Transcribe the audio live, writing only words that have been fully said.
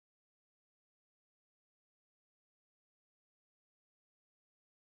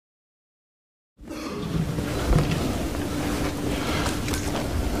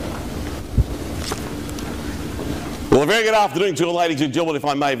Well, a very good afternoon to you, ladies and gentlemen. If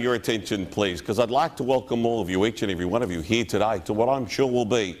I may have your attention, please, because I'd like to welcome all of you, each and every one of you, here today to what I'm sure will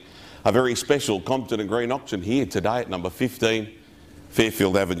be a very special Compton and Green auction here today at number 15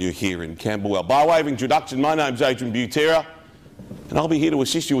 Fairfield Avenue here in Camberwell. By way of introduction, my name's Adrian Butera, and I'll be here to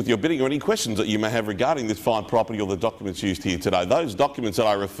assist you with your bidding or any questions that you may have regarding this fine property or the documents used here today. Those documents that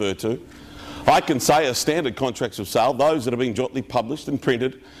I refer to, I can say are standard contracts of sale, those that have been jointly published and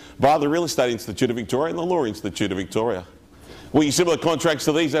printed by the Real Estate Institute of Victoria and the Law Institute of Victoria. Similar contracts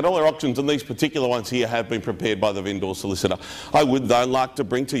to these at all our auctions, and these particular ones here have been prepared by the vendor solicitor. I would though like to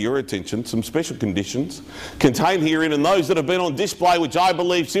bring to your attention some special conditions contained herein, and those that have been on display, which I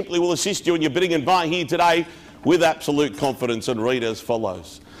believe simply will assist you in your bidding and buying here today with absolute confidence, and read as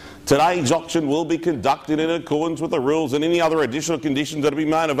follows. Today's auction will be conducted in accordance with the rules and any other additional conditions that have been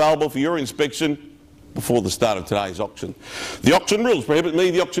made available for your inspection before the start of today's auction. The auction rules prohibit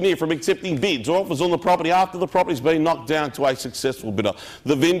me, the auctioneer, from accepting bids or offers on the property after the property has been knocked down to a successful bidder.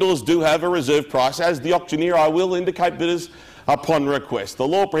 The vendors do have a reserve price. As the auctioneer, I will indicate bidders upon request. The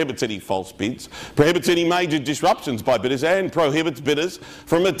law prohibits any false bids, prohibits any major disruptions by bidders, and prohibits bidders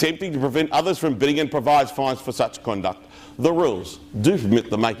from attempting to prevent others from bidding, and provides fines for such conduct. The rules do permit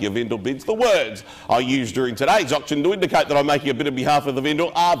the making of vendor bids. The words I use during today's auction to indicate that I'm making a bid on behalf of the vendor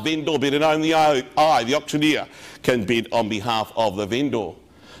are vendor bid, and only I, the auctioneer, can bid on behalf of the vendor.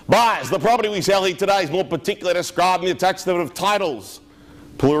 Buyers, the property we sell here today is more particularly described in the attachment of titles,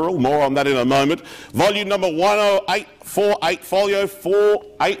 plural, more on that in a moment. Volume number 10848, folio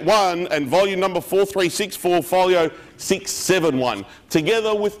 481, and volume number 4364, folio 671,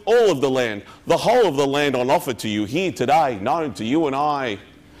 together with all of the land, the whole of the land on offer to you here today, known to you and I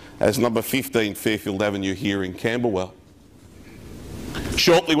as number 15 Fairfield Avenue here in Camberwell.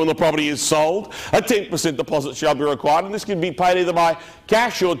 Shortly, when the property is sold, a 10% deposit shall be required, and this can be paid either by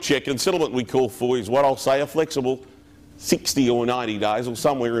cash or cheque, and settlement we call for is what I'll say a flexible 60 or 90 days, or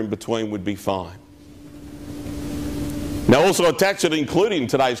somewhere in between would be fine. Now, also attached and included in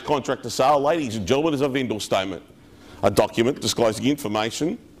today's contract to sale, ladies and gentlemen, is a vendor statement, a document disclosing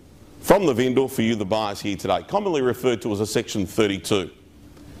information from the vendor for you, the buyers here today, commonly referred to as a Section 32.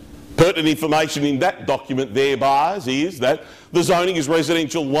 Pertinent information in that document there, buyers, is that the zoning is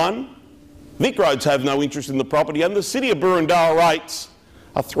residential 1, Vic Roads have no interest in the property, and the City of Burundale rates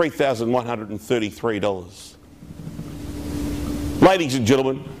are $3,133. Ladies and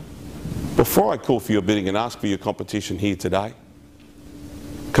gentlemen, before I call for your bidding and ask for your competition here today,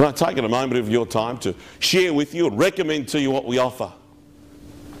 can I take a moment of your time to share with you and recommend to you what we offer?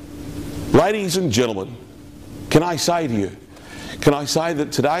 Ladies and gentlemen, can I say to you, can I say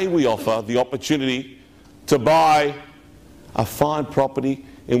that today we offer the opportunity to buy a fine property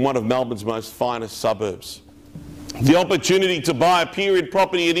in one of Melbourne's most finest suburbs. The opportunity to buy a period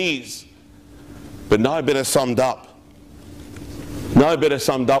property it is, but no better summed up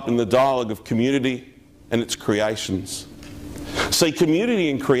in the dialogue of community and its creations. See,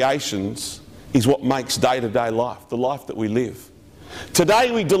 community and creations is what makes day-to-day life, the life that we live. Today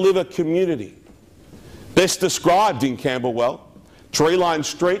we deliver community. Best described in Camberwell, tree-lined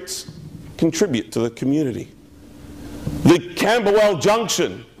streets contribute to the community. The Camberwell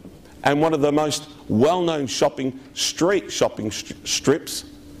Junction, and one of the most well-known street shopping strips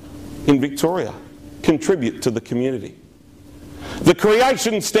in Victoria, contribute to the community. The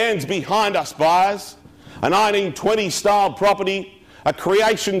creation stands behind us, buyers. A 1920 style property, a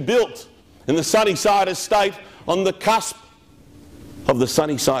creation built in the Sunnyside Estate, on the cusp of the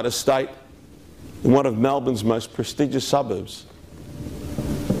Sunnyside Estate, in one of Melbourne's most prestigious suburbs.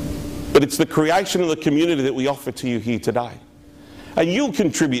 But it's the creation of the community that we offer to you here today. And you'll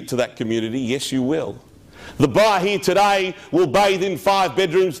contribute to that community, yes you will. The buyer here today will bathe in 5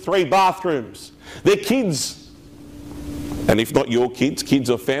 bedrooms, 3 bathrooms. Their kids, and if not your kids, kids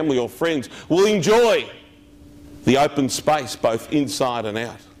or family or friends, will enjoy the open space both inside and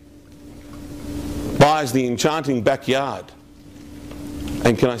out. Buys the enchanting backyard,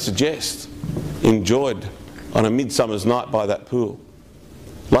 and can I suggest, enjoyed on a midsummer's night by that pool.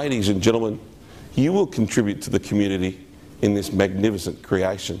 Ladies and gentlemen, you will contribute to the community in this magnificent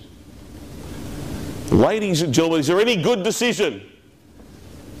creation. Ladies and gentlemen, is there any good decision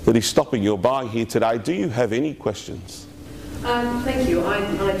that is stopping your buying here today? Do you have any questions? Thank you, I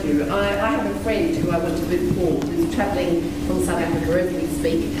do. I have a friend who I want to bid for who's travelling from South Africa as we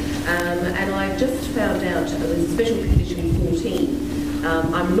speak, and I've just found out there's a special condition 14.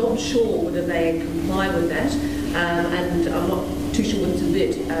 I'm not sure whether they comply with that, and I'm not too sure what to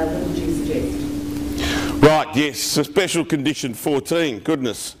bid. What would you suggest? Right, yes, so special condition 14,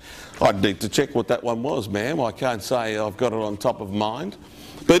 goodness. I'd need to check what that one was, ma'am. I can't say I've got it on top of mind.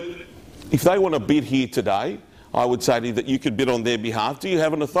 But if they want to bid here today, I would say to you that you could bid on their behalf. Do you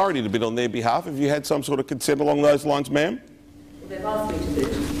have an authority to bid on their behalf? Have you had some sort of consent along those lines, ma'am? They've asked me to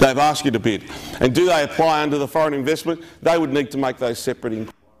bid. They've asked you to bid. And do they apply under the foreign investment? They would need to make those separate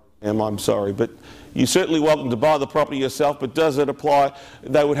inquiries, ma'am, I'm sorry. But you're certainly welcome to buy the property yourself, but does it apply?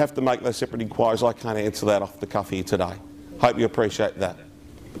 They would have to make those separate inquiries. I can't answer that off the cuff here today. Hope you appreciate that.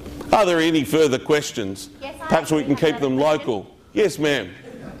 Are there any further questions? Yes, Perhaps we can keep them local. Yes, ma'am.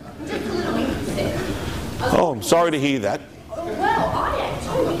 Just a little bit upset. Oh, I'm sorry to hear that. Well, I am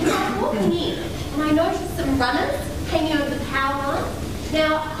too, because I was walking in and I noticed some runners hanging over the power lines.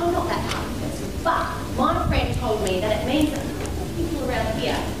 Now, I'm not that type of person, but my friend told me that it means that people around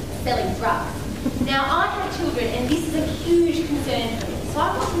here are selling drugs. Now, I have children and this is a huge concern for me. So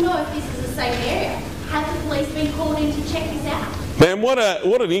I want to know if this is the same area. Have the police been called in to check this out? Ma'am, what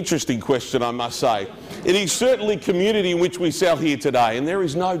an interesting question, I must say. It is certainly community in which we sell here today, and there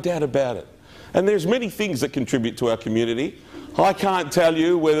is no doubt about it. And there's many things that contribute to our community. I can't tell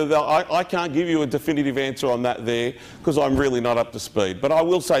you whether I can't give you a definitive answer on that there, because I'm really not up to speed. But I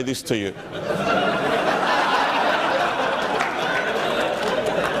will say this to you.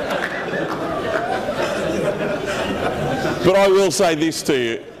 But I will say this to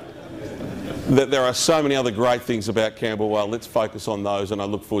you, that there are so many other great things about Camberwell. Let's focus on those, and I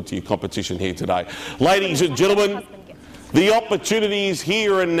look forward to your competition here today. Ladies and gentlemen, the opportunity is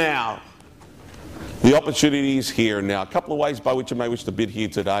here and now. The opportunity is here and now. A couple of ways by which you may wish to bid here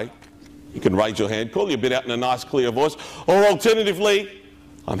today. You can raise your hand, call your bid out in a nice clear voice, or alternatively,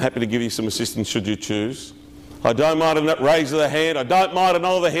 I'm happy to give you some assistance should you choose. I don't mind a raise of the hand, I don't mind a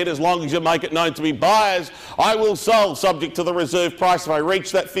nod of the head as long as you make it known to me. Buyers, I will sell subject to the reserve price. If I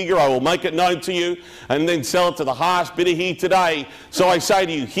reach that figure, I will make it known to you and then sell it to the highest bidder here today. So I say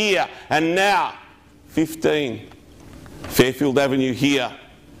to you, here and now, 15 Fairfield Avenue here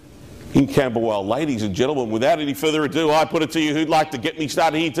in Camberwell. Ladies and gentlemen, without any further ado, I put it to you, who'd like to get me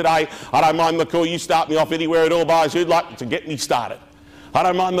started here today? I don't mind the call, you start me off anywhere at all, buyers. Who'd like to get me started? I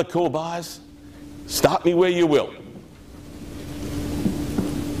don't mind the call, buyers. Start me where you will.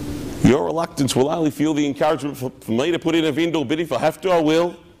 Your reluctance will only fuel the encouragement for me to put in a vendor bid. If I have to, I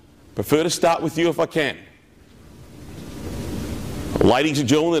will. Prefer to start with you if I can. Ladies and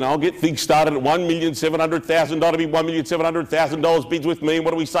gentlemen, I'll get things started at $1,700,000 to be $1,700,000 bids with me. And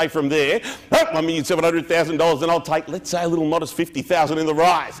what do we say from there? At $1,700,000, then I'll take, let's say, a little modest $50,000 in the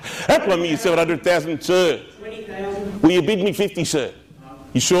rise. At $1,700,000, sir. $20,000. Will you bid me 50, sir?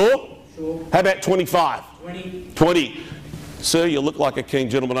 You sure? Sure. How about 25? 20. Sir, you look like a keen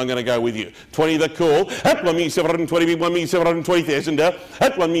gentleman. I'm going to go with you. 20 the call. At $1,720,000, $1,720,000.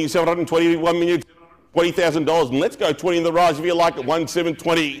 At $1,720,000, $20,000, and let's go 20 in the rise if you like at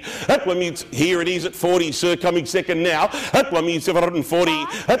 1,720. At 1 here it is at 40, sir, coming second now. At 1,740.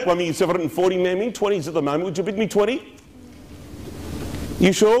 At 1,740, ma'am, in 20s at the moment. Would you bid me 20?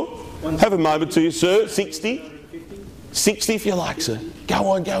 You sure? Have a moment to you, sir. 60? 60 if you like, sir. Go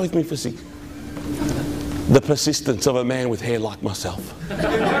on, go with me for 60. The persistence of a man with hair like myself.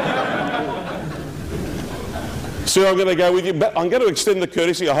 Sir, I'm going to go with you, but I'm going to extend the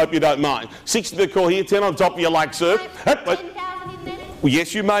courtesy. I hope you don't mind. 60 the call here, 10 on top of your leg, sir. Well,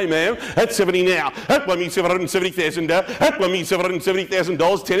 yes, you may, ma'am. At 70 now. At $1,770,000. At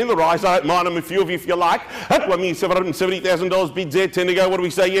 $1,770,000. 10 in the rise. I don't mind them a few of you if you like. At $1,770,000 bids there. 10 to go. What do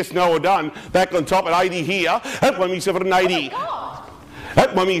we say? Yes, no, or done. Back on top at 80 here. At $1,780,000.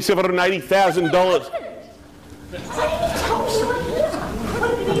 At $1,780,000.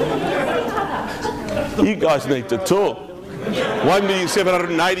 You guys need to talk.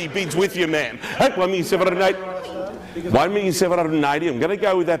 1,780,000 bids with you, ma'am. At 1,780,000. 1,780,000. I'm going to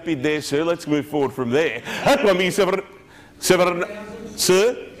go with that bid there, sir. Let's move forward from there. At 1,780,000,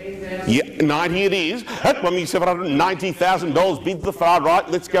 sir. Yeah, 90 it is. At $1,790,000, bid the far right.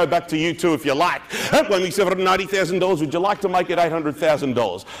 Let's go back to you two if you like. At $1,790,000, would you like to make it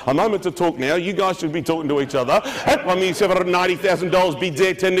 $800,000? A moment to talk now. You guys should be talking to each other. At $1,790,000, bids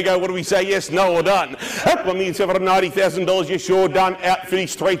there, 10 to go. What do we say? Yes, no, or done? At $1,790,000, you're sure done. Out,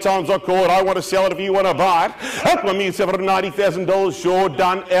 finished 3 times. I call it. I want to sell it if you want to buy it. At $1,790,000, sure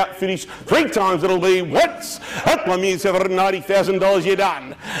done. Out, finished 3 times. It'll be once. At $1,790,000, you're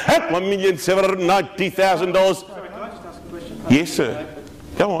done. At $1,790,000. Can I just ask a question? Yes, sir.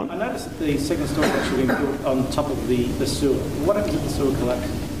 Go on. I noticed that the second story actually been built on top of the sewer. What happens if the sewer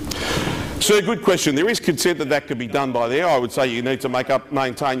collapses? So, good question. There is consent that could be done by there. I would say you need to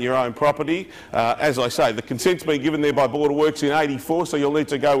maintain your own property. As I say, the consent's been given there by Board of Works in '84, so you'll need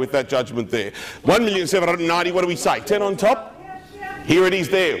to go with that judgment there. 1,790,000. What do we say? 10 on top. Here it is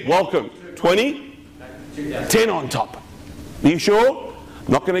there. Welcome. 20. 10 on top. Are you sure?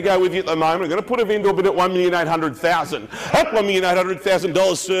 Not going to go with you at the moment. I'm going to put a vendor bid at $1,800,000. At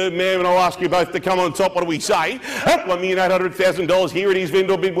 $1,800,000, sir, ma'am, and I'll ask you both to come on top. What do we say? At $1,800,000, here it is,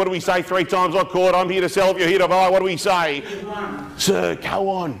 vendor bid. What do we say? 3 times I caught. I'm here to sell if you're here to buy. What do we say? Sir, go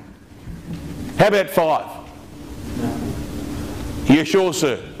on. How about 5? No. You sure,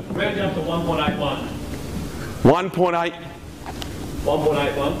 sir? Round up to 1.81. 1.8.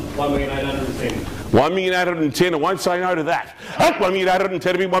 1.81. 1,810,000. 1,810,000. I won't say no to that. At 1,810,000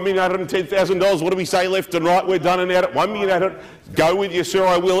 to be $1,810,000. What do we say left and right? We're done and out at 1,800,000. Go with you, sir.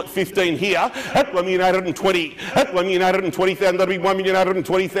 I will at 15 here. At 1,820,000. At 1,820,000. That'll be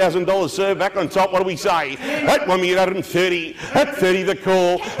 $1,820,000, sir. Back on top. What do we say? At 1,830,000. At 30 the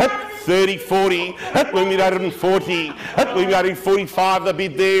call. At 30, 40, at 1,840, at 1,845 the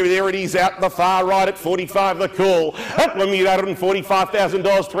bid there it is out the far right at 45 the call, at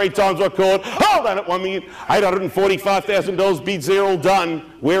 $1,845,000 3 times I called, hold on at $1,845,000 bids there all done,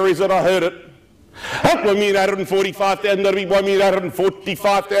 where is it, I heard it. At $1,845,000, that'll be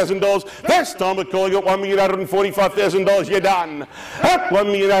 $1,845,000. First time we're calling it $1,845,000, you're done. At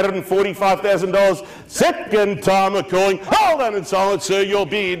 $1,845,000, second time we're calling, hold on in silence, sir, your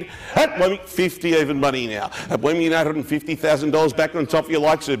bid. At $1,50 even money now. At $1,850,000 back on top of your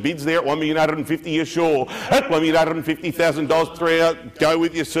likes, sir, bids there at $1,850,000, you're sure. At $1,850,000, 3 out, go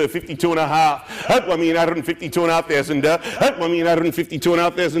with you, sir, 52.5. At $1,852,500, at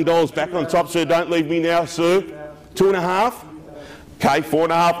 $1,852,500 back on top, sir, don't leave me now, sir. 2.5. Okay,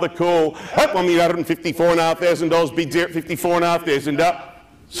 4.5 the call. At $1,854,500, bids there at $54,500.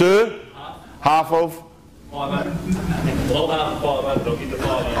 Sir? Half of? 500. Well, half of 500, I'll give the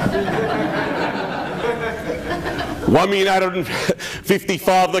 500.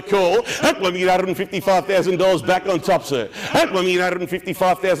 $1,855,000 the call. At $1,855,000 back on top, sir. At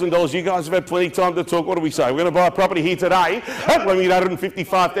 $1,855,000, you guys have had plenty of time to talk. What do we say? We're going to buy a property here today. At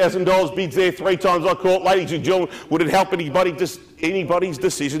 $1,855,000, bids there 3 times I caught. Ladies and gentlemen, would it help anybody's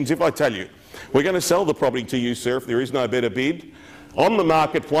decisions if I tell you? We're going to sell the property to you, sir, if there is no better bid. On the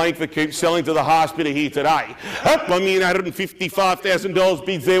market, playing for keeps, selling to the highest bidder here today. At $1,855,000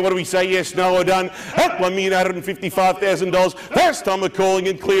 bids there. What do we say? Yes, no, or done? At $1,855,000. First time we're calling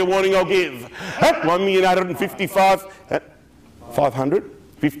in, clear warning I'll give. At $1,855,000, at 500,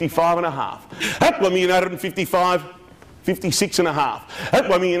 55.5. At $1,855,000. 56.5. At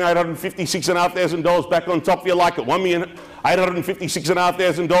 $1,856,500 back on top of you like it.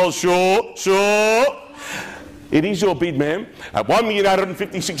 $1,856,500. Sure. It is your bid, ma'am. At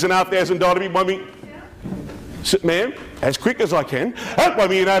 $1,856,500 to be ma'am, as quick as I can. At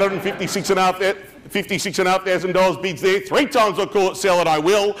 $1,856,500 bids there. 3 times I call it, sell it, I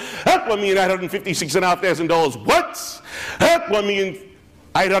will. At $1,856,500 once. At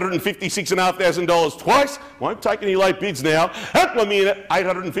 $1,856,500 twice. Won't take any late bids now. At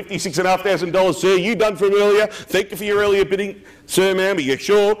 $1,856,500, sir. You done from earlier. Thank you for your earlier bidding, sir, ma'am. Are you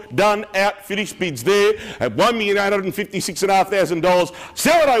sure? Done, out, finished bids there. At $1,856,500.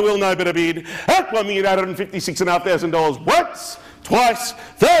 Sell it, I will, no better bid. At $1,856,500 once. Twice,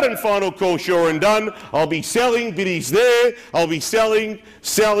 third and final call, sure and done. I'll be selling, biddies there. I'll be selling,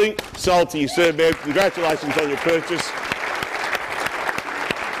 sold to you, sir, ma'am. Congratulations on your purchase.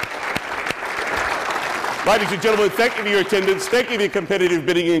 Ladies and gentlemen, thank you for your attendance, thank you for your competitive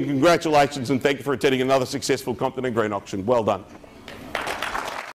bidding and congratulations, and thank you for attending another successful Compton and Green auction. Well done.